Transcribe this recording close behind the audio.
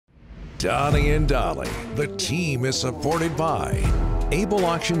Donnie and Dolly. The team is supported by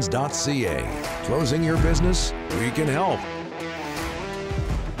ableauctions.ca. Closing your business? We can help.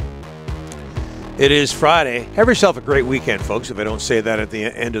 It is Friday. Have yourself a great weekend, folks, if I don't say that at the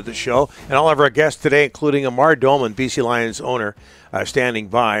end of the show. And all of our guests today, including Amar Doman, BC Lions owner, standing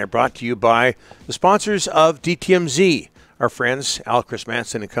by, are brought to you by the sponsors of DTMZ, our friends Al Chris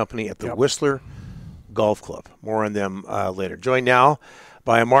Manson and company at the Whistler Golf Club. More on them later. Joined now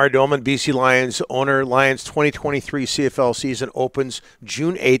by Amar Doman, BC Lions owner. Lions 2023 CFL season opens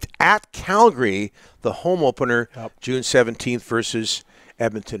June 8th at Calgary. The home opener, June 17th versus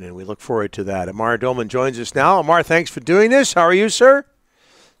Edmonton, and we look forward to that. Amar Doman joins us now. Amar, thanks for doing this. How are you, sir?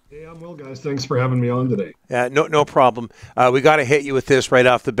 Hey, I'm well, guys. Thanks for having me on today. No problem. We got to hit you with this right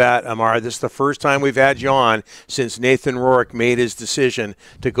off the bat, Amar. This is the first time we've had you on since Nathan Rourke made his decision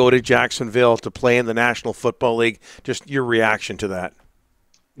to go to Jacksonville to play in the National Football League. Just your reaction to that.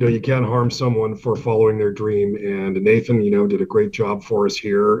 You know, you can't harm someone for following their dream, and Nathan, did a great job for us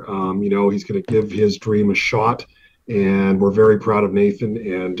here. He's going to give his dream a shot, and we're very proud of Nathan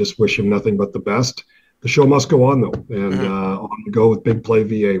and just wish him nothing but the best. The show must go on, though, and on to go with Big Play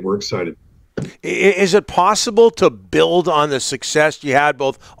VA. We're excited. Is it possible to build on the success you had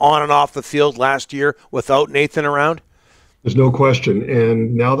both on and off the field last year without Nathan around? There's no question.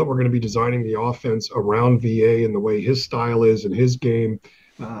 And now that we're going to be designing the offense around VA and the way his style is and his game,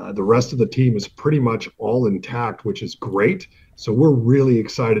 the rest of the team is pretty much all intact, which is great. So we're really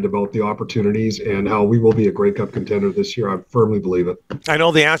excited about the opportunities and how we will be a Grey Cup contender this year. I firmly believe it. I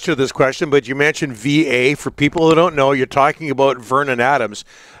know the answer to this question, but you mentioned VA. For people who don't know, you're talking about Vernon Adams.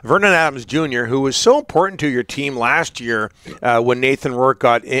 Vernon Adams Jr., who was so important to your team last year when Nathan Rourke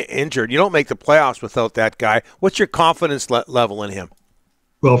got injured. You don't make the playoffs without that guy. What's your confidence level in him?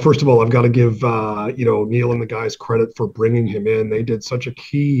 Well, first of all, I've got to give Neil and the guys credit for bringing him in. They did such a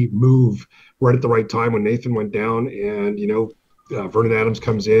key move right at the right time when Nathan went down, and Vernon Adams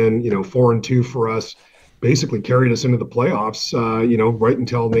comes in, 4-2 for us, basically carried us into the playoffs, right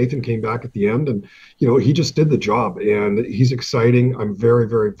until Nathan came back at the end, and he just did the job, and he's exciting. I'm very,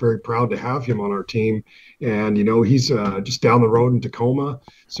 very, very proud to have him on our team, and he's just down the road in Tacoma,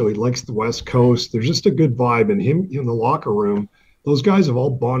 so he likes the West Coast. There's just a good vibe, and him in the locker room. Those guys have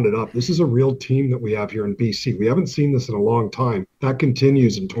all bonded up. This is a real team that we have here in BC. We haven't seen this in a long time. That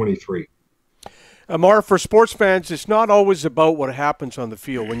continues in 23. Amar, for sports fans, it's not always about what happens on the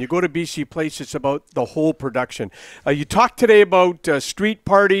field. When you go to BC Place, it's about the whole production. You talked today about street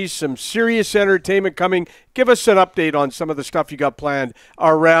parties, some serious entertainment coming. Give us an update on some of the stuff you got planned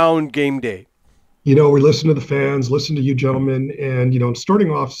around game day. We listen to the fans, listen to you gentlemen, and, starting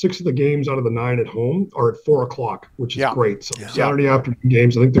off 6 of the games out of the 9 at home are at 4 o'clock, which is great. So Saturday afternoon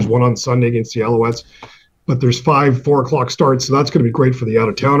games, I think there's one on Sunday against the Alouettes, but there's 5 4 o'clock starts, so that's going to be great for the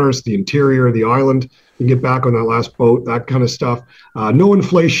out-of-towners, the interior, the island. You can get back on that last boat, that kind of stuff. No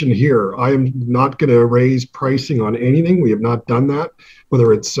inflation here. I am not going to raise pricing on anything. We have not done that,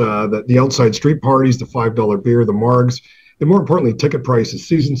 whether it's the outside street parties, the $5 beer, the margs, and more importantly, ticket prices.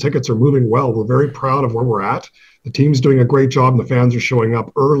 Season tickets are moving well. We're very proud of where we're at. The team's doing a great job, and the fans are showing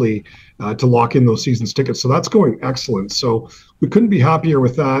up early to lock in those season's tickets. So that's going excellent. So we couldn't be happier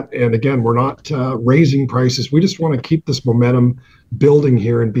with that. And again, we're not raising prices. We just want to keep this momentum building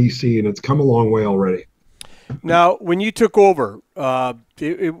here in BC, and it's come a long way already. Now, when you took over,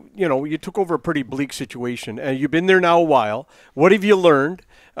 you took over a pretty bleak situation, and you've been there now a while. What have you learned?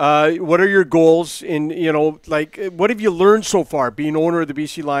 What are your goals what have you learned so far being owner of the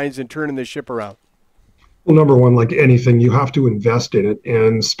BC Lions and turning the ship around? Well, number one, like anything, you have to invest in it,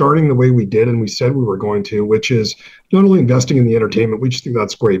 and starting the way we did and we said we were going to, which is not only investing in the entertainment, we just think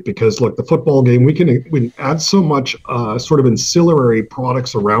that's great because, look, the football game, we can add so much sort of ancillary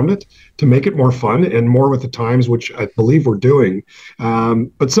products around it to make it more fun and more with the times, which I believe we're doing.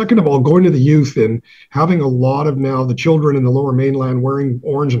 But second of all, going to the youth and having a lot of now the children in the Lower Mainland wearing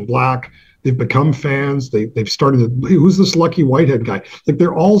orange and black. They've become fans. They've started. Who's this lucky whitehead guy? Like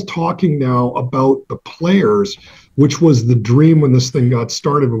they're all talking now about the players, which was the dream when this thing got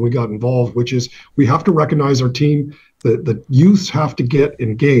started, when we got involved, which is we have to recognize our team. The youths have to get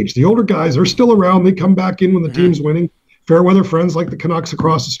engaged. The older guys are still around. They come back in when the team's winning. Fair weather friends like the Canucks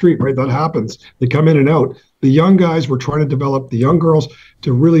across the street, right? That happens. They come in and out. The young guys, we're trying to develop the young girls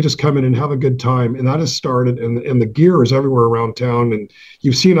to really just come in and have a good time. And that has started, and the gear is everywhere around town. And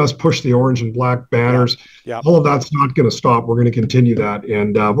you've seen us push the orange and black banners. Yeah. All of that's not going to stop. We're going to continue that.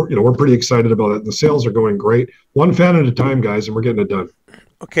 And we're pretty excited about it. The sales are going great. One fan at a time, guys, and we're getting it done.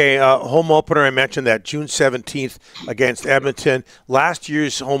 Okay, home opener, I mentioned that June 17th against Edmonton. Last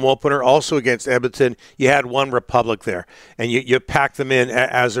year's home opener, also against Edmonton, you had One Republic there, and you packed them in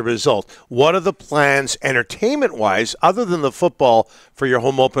as a result. What are the plans entertainment-wise, other than the football, for your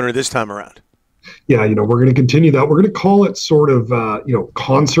home opener this time around? Yeah, we're going to continue that. We're going to call it sort of,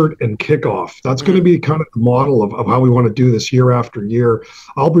 concert and kickoff. That's going to be kind of the model of how we want to do this year after year.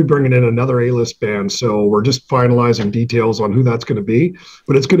 I'll be bringing in another A-list band, so we're just finalizing details on who that's going to be.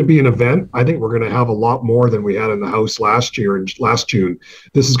 But it's going to be an event. I think we're going to have a lot more than we had in the house last year and last June.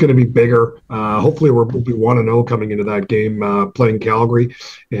 This is going to be bigger. Hopefully, we'll be 1-0 coming into that game, playing Calgary,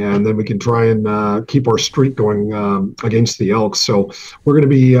 and then we can try and keep our streak going against the Elks. So we're going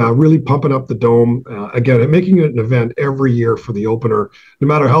to be really pumping up the dome. Again, making it an event every year for the opener, no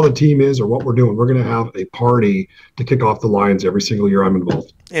matter how the team is or what we're doing. We're going to have a party to kick off the Lions every single year I'm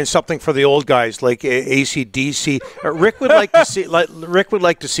involved. And something for the old guys like AC/DC. Rick would like to see. Rick would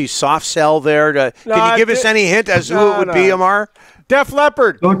like to see Soft Cell there. Can you give us any hint as to who it would be, Amar? Def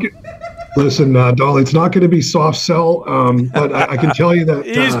Leppard. Listen, Dolly, it's not going to be Soft Cell, but I can tell you that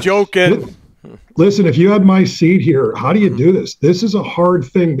he's joking. Listen, if you had my seat here, how do you do this? This is a hard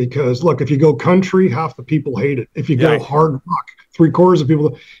thing because, look, if you go country, half the people hate it. If you go hard rock, 3/4 of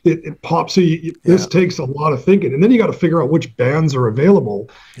people, it pops. So this takes a lot of thinking. And then you got to figure out which bands are available.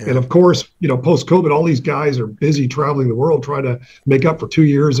 Yeah. And, of course, post-COVID, all these guys are busy traveling the world trying to make up for 2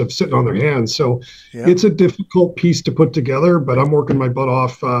 years of sitting on their hands. So it's a difficult piece to put together, but I'm working my butt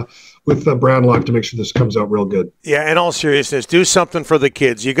off with Brand Life to make sure this comes out real good. Yeah, in all seriousness, do something for the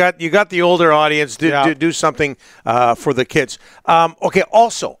kids. You got the older audience. Do something for the kids. Okay.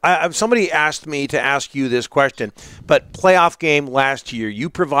 Also, somebody asked me to ask you this question, but playoff game last year, you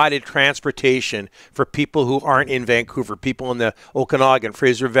provided transportation for people who aren't in Vancouver, people in the Okanagan,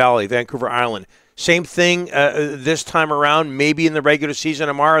 Fraser Valley, Vancouver Island. Same thing this time around. Maybe in the regular season,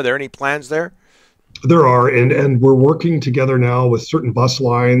 Amar. Are there any plans there? There are, and we're working together now with certain bus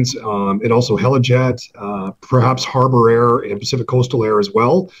lines and also Helijet, perhaps Harbor Air and Pacific Coastal Air as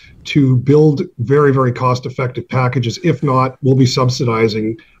well, to build very, very cost-effective packages. If not, we'll be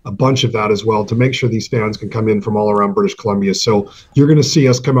subsidizing a bunch of that as well to make sure these fans can come in from all around British Columbia. So you're going to see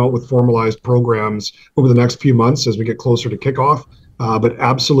us come out with formalized programs over the next few months as we get closer to kickoff. But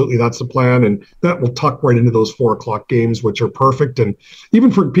absolutely, that's the plan, and that will tuck right into those 4:00 games, which are perfect. And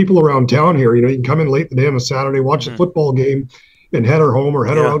even for people around town here, you can come in late in the day on a Saturday, watch the football game, and head her home or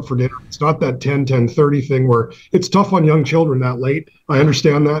head her out for dinner. It's not that 10:30 thing where it's tough on young children that late. I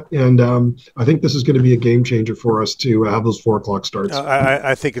understand that, and I think this is going to be a game changer for us to have those 4:00 starts.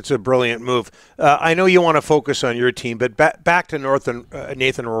 I think it's a brilliant move. I know you want to focus on your team, but back to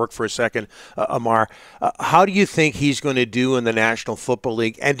Nathan Rourke for a second, Amar. How do you think he's going to do in the National Football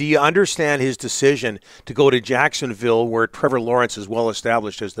League, and do you understand his decision to go to Jacksonville, where Trevor Lawrence is well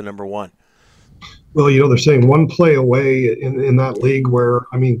established as the number one? Well, they're saying one play away in that league where,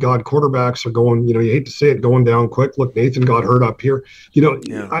 God, quarterbacks are going, you hate to say it, going down quick. Look, Nathan got hurt up here.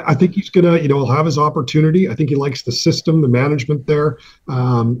 I think he's going to, he'll have his opportunity. I think he likes the system, the management there.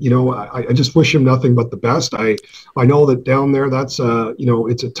 I just wish him nothing but the best. I know that down there, that's,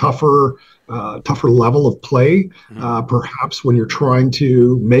 it's a tougher level of play. Perhaps when you're trying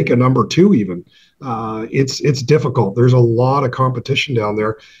to make a number two even. It's difficult. There's a lot of competition down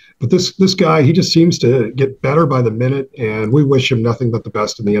there. But this guy, he just seems to get better by the minute, and we wish him nothing but the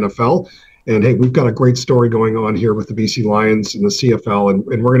best in the NFL. And, hey, we've got a great story going on here with the BC Lions and the CFL, and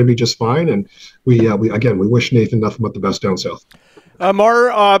we're going to be just fine. And we wish Nathan nothing but the best down south.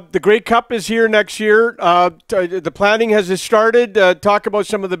 Amar, the Grey Cup is here next year. The planning has started. Talk about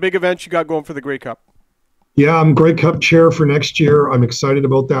some of the big events you got going for the Grey Cup. Yeah, I'm Grey Cup chair for next year. I'm excited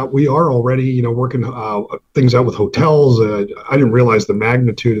about that. We are already, working things out with hotels. I didn't realize the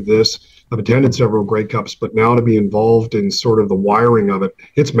magnitude of this. I've attended several Grey Cups, but now to be involved in sort of the wiring of it,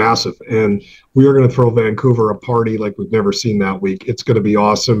 it's massive. And we are going to throw Vancouver a party like we've never seen that week. It's going to be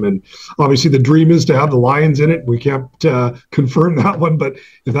awesome. And obviously the dream is to have the Lions in it. We can't confirm that one, but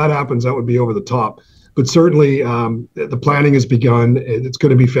if that happens, that would be over the top. But certainly the planning has begun. It's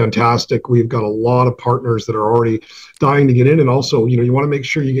going to be fantastic. We've got a lot of partners that are already dying to get in. And also, you want to make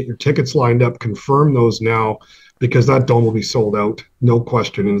sure you get your tickets lined up, confirm those now, because that dome will be sold out, no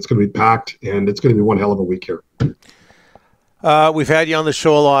question. And it's going to be packed, and it's going to be one hell of a week here. We've had you on the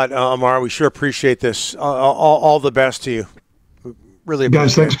show a lot, Amar. We sure appreciate this. All the best to you. Really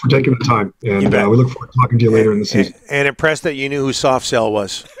guys, thanks for taking the time, and we look forward to talking to you later in the season. And impressed that you knew who Soft Cell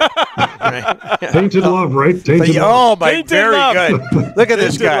was. Right? Tainted Love, right? Tainted Love. Oh, my, Tainted very love. Good. Look at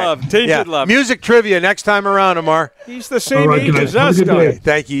this guy. Tainted Love. Music trivia next time around, Amar. He's the same age as us, guy.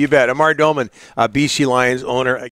 Thank you. You bet. Amar Doman, BC Lions owner.